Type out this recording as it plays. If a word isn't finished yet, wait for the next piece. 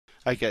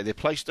Okay, they're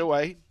placed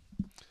away.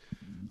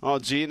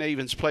 Odds in,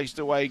 evens placed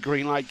away,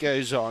 green light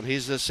goes on.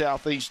 Here's the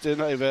Southeastern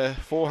over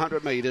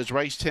 400 metres,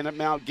 race 10 at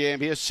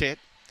Mt-Gambier, set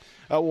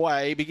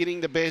away.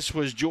 Beginning the best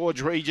was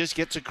George Regis,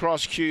 gets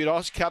across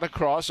Kudos, cut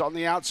across on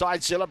the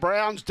outside. Cilla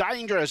Brown's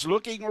dangerous,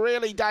 looking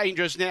really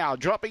dangerous now.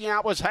 Dropping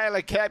out was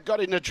Haler Cab,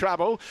 got into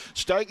trouble.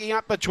 Stoking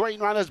up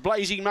between runners,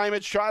 Blazing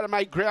Moments trying to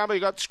make ground, but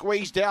he got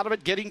squeezed out of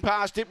it. Getting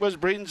past it was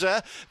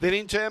Brinza. Then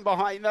in turn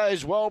behind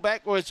those, well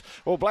back was,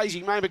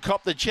 Blazing Moment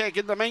copped the check.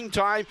 In the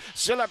meantime,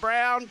 Cilla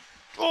Brown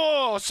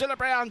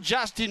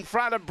just in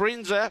front of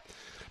Brinza.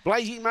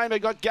 Blazing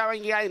Moment got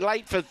going again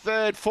late for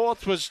third.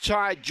 Fourth was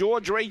tied.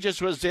 George Regis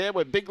was there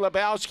with Big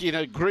Lebowski in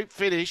a group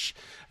finish.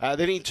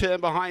 Then in turn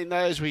behind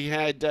those, we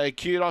had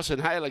Kudos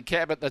and Haler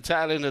Cab at the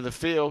tail end of the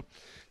field.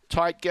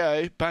 Tight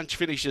go. Bunch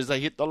finishes. They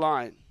hit the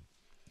line.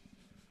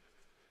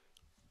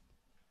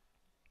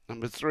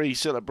 Number 3,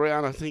 Cilla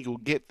Brown, I think will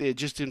get there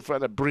just in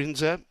front of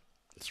Brinza.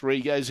 3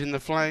 goes in the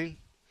flame.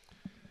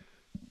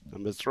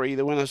 Number 3,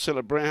 the winner,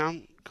 Cilla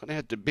Brown. Got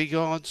out to big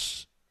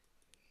odds.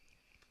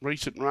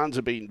 Recent runs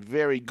have been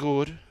very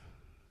good.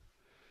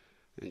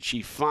 And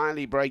she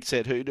finally breaks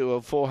that hoodoo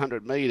of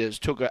 400 metres.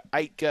 Took her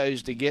 8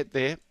 goes to get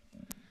there.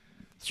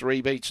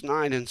 3 beats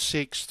 9 and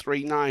 6.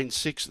 3, 9,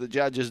 6 the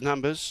judges'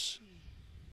 numbers.